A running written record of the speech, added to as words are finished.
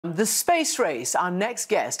The space race, our next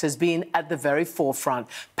guest, has been at the very forefront.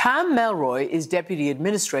 Pam Melroy is Deputy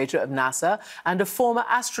Administrator of NASA and a former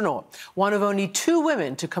astronaut, one of only 2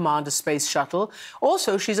 women to command a space shuttle.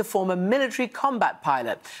 Also, she's a former military combat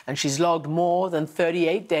pilot, and she's logged more than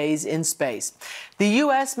 38 days in space. The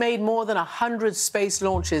US made more than 100 space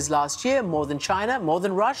launches last year, more than China, more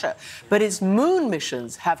than Russia. But its moon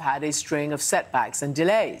missions have had a string of setbacks and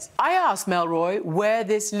delays. I asked Melroy where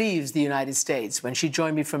this leaves the United States when she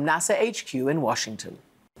joined me from NASA HQ in Washington.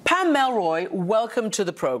 Pam Melroy, welcome to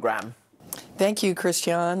the program. Thank you,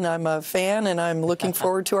 Christiane. I'm a fan, and I'm looking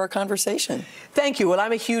forward to our conversation. Thank you. Well,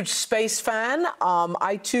 I'm a huge space fan.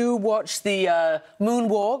 I, too, watched the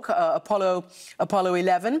moonwalk, Apollo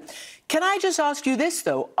 11. Can I just ask you this,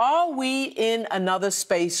 though? Are we in another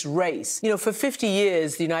space race? You know, for 50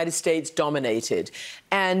 years, the United States dominated.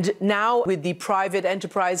 And now, with the private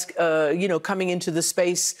enterprise, coming into the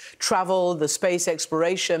space travel, the space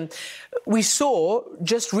exploration, we saw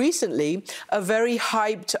just recently a very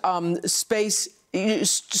hyped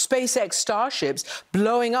SpaceX Starships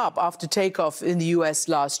blowing up after takeoff in the US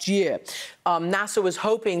last year. NASA was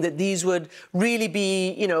hoping that these would really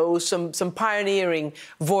be, some pioneering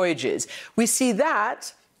voyages. We see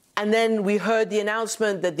that, and then we heard the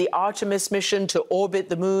announcement that the Artemis mission to orbit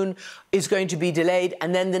the moon is going to be delayed,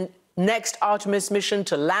 and then the next Artemis mission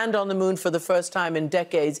to land on the moon for the first time in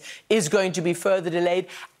decades is going to be further delayed.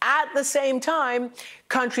 At the same time,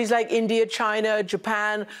 countries like India, China,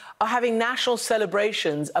 Japan are having national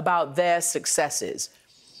celebrations about their successes.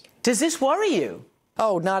 Does this worry you?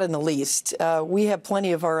 Oh, not in the least. We have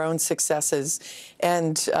plenty of our own successes,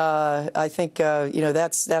 and I think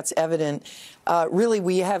that's evident. Really,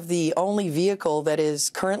 we have the only vehicle that is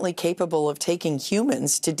currently capable of taking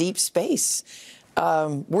humans to deep space.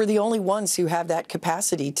 We're the only ones who have that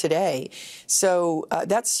capacity today. So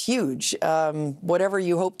that's huge. Whatever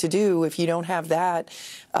you hope to do, if you don't have that,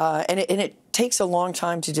 and it takes a long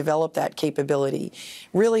time to develop that capability.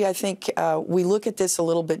 Really, I think we look at this a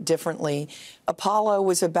little bit differently. Apollo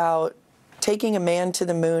was about taking a man to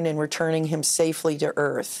the moon and returning him safely to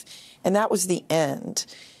Earth. And that was the end.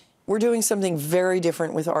 We're doing something very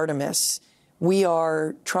different with Artemis. We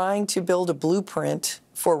are trying to build a blueprint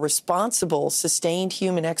for responsible, sustained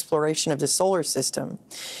human exploration of the solar system,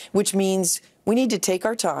 which means we need to take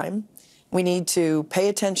our time, we need to pay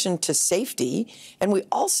attention to safety, and we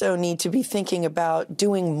also need to be thinking about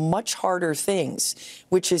doing much harder things,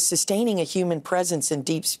 which is sustaining a human presence in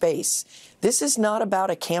deep space. This is not about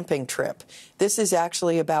a camping trip. This is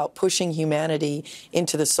actually about pushing humanity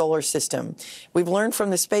into the solar system. We've learned from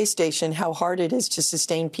the space station how hard it is to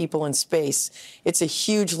sustain people in space. It's a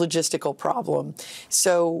huge logistical problem.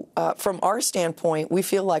 So from our standpoint, we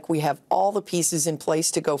feel like we have all the pieces in place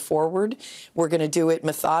to go forward. We're going to do it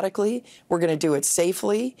methodically, we're going to do it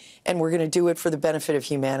safely, and we're going to do it for the benefit of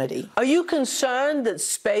humanity. Are you concerned that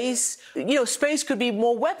space could be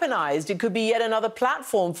more weaponized? It could be yet another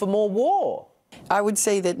platform for more war? I would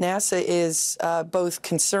say that NASA is both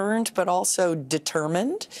concerned but also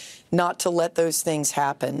determined not to let those things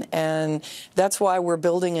happen. And that's why we're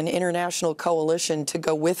building an international coalition to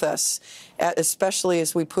go with us, especially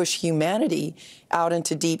as we push humanity out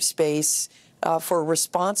into deep space for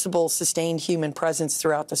responsible, sustained human presence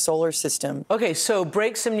throughout the solar system. Okay, so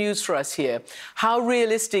break some news for us here. How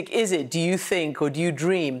realistic is it, do you think, or do you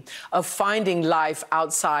dream of finding life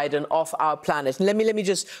outside and off our planet? Let me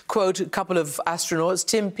just quote a couple of astronauts.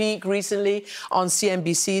 Tim Peake recently on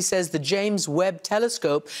CNBC says the James Webb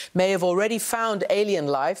Telescope may have already found alien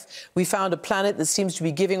life. We found a planet that seems to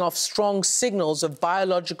be giving off strong signals of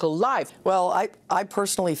biological life. Well, I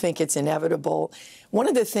personally think it's inevitable. One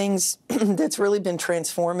of the things that's really been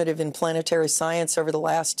transformative in planetary science over the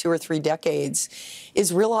last 2 or 3 decades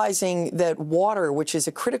is realizing that water, which is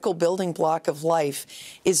a critical building block of life,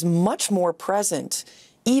 is much more present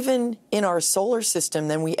even in our solar system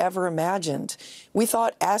than we ever imagined. We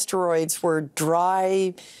thought asteroids were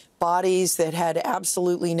dry bodies that had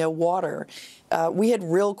absolutely no water. We had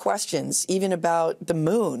real questions, even about the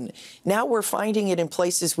moon. Now we're finding it in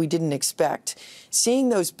places we didn't expect. Seeing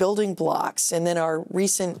those building blocks, and then our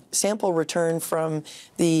recent sample return from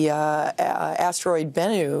the asteroid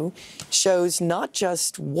Bennu shows not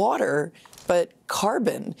just water, but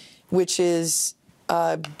carbon, which is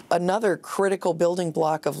another critical building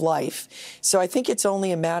block of life. So I think it's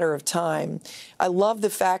only a matter of time. I love the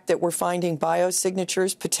fact that we're finding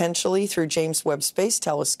biosignatures potentially through James Webb Space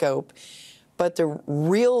Telescope. But the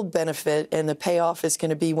real benefit and the payoff is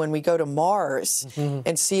going to be when we go to Mars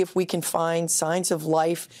and see if we can find signs of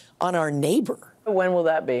life on our neighbor. When will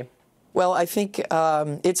that be? Well, I think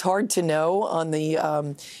it's hard to know on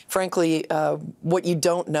the, frankly, what you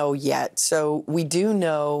don't know yet. So we do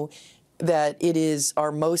know that it is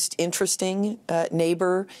our most interesting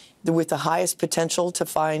neighbor with the highest potential to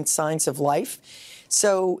find signs of life.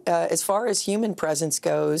 So as far as human presence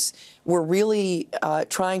goes, we're really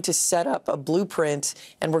trying to set up a blueprint,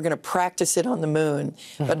 and we're going to practice it on the moon.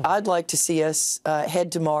 But I'd like to see us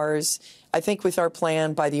head to Mars, I think, with our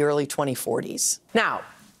plan by the early 2040s. Now,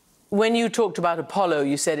 when you talked about Apollo,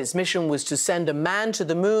 you said its mission was to send a man to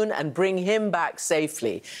the moon and bring him back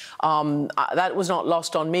safely. That was not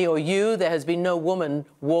lost on me or you. There has been no woman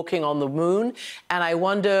walking on the moon. And I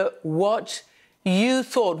wonder what you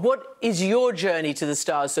thought. What is your journey to the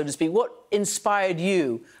stars, so to speak? What inspired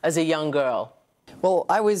you as a young girl? Well,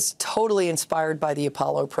 I was totally inspired by the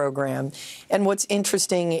Apollo program. And what's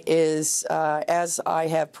interesting is, as I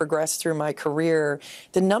have progressed through my career,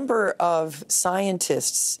 the number of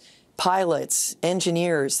scientists, pilots,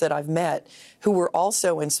 engineers that I've met who were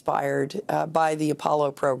also inspired by the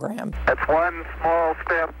Apollo program. That's one small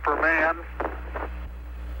step for man,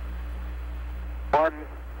 one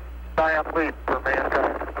giant leap for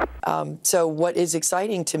mankind. So what is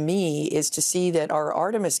exciting to me is to see that our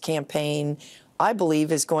Artemis campaign, I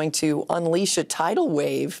believe, is going to unleash a tidal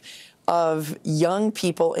wave of young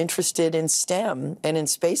people interested in STEM and in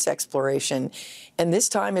space exploration. And this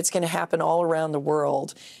time it's going to happen all around the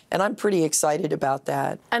world. And I'm pretty excited about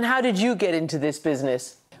that. And how did you get into this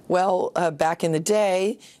business? Well, back in the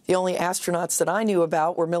day, the only astronauts that I knew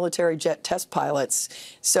about were military jet test pilots.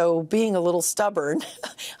 So being a little stubborn,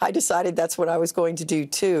 I decided that's what I was going to do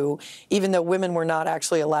too, even though women were not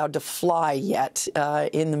actually allowed to fly yet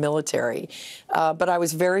in the military. But I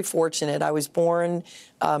was very fortunate. I was born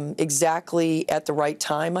exactly at the right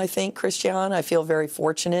time, I think, Christiane. I feel very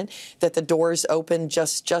fortunate that the doors opened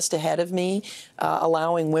just ahead of me,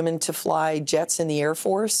 allowing women to fly jets in the Air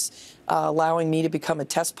Force, allowing me to become a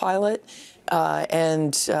test pilot,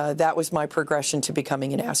 and that was my progression to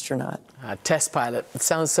becoming an astronaut. Test pilot. It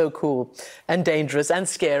sounds so cool and dangerous and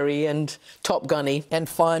scary and Top Gunny. And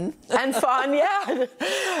fun. And fun, yeah.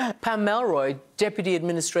 Pam Melroy, Deputy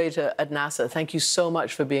Administrator at NASA, thank you so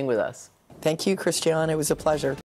much for being with us. Thank you, Christiane. It was a pleasure.